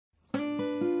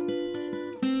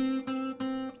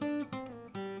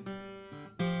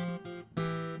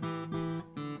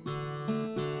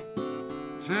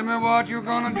Tell me what you're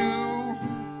gonna do.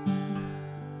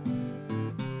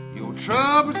 Your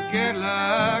troubles get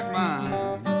like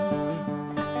mine.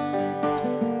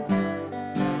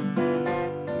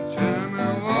 Tell me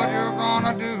what you're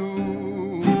gonna do.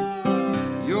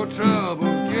 Your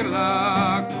troubles get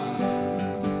like mine.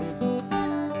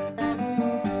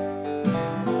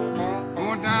 Go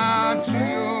down to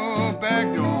your back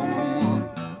door,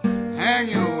 hang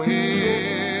your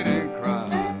head and cry.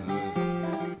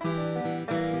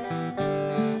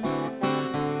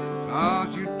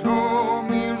 'Cause you told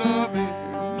me you loved me,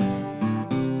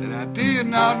 that I did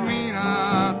not mean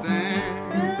a thing.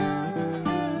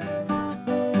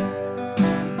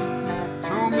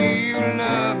 Told me you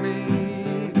loved me,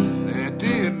 that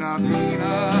did not mean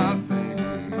a thing.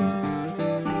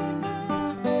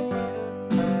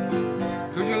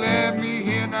 Could you let me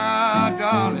hear now,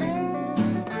 darling,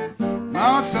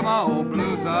 not some old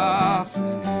blues I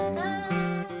sing?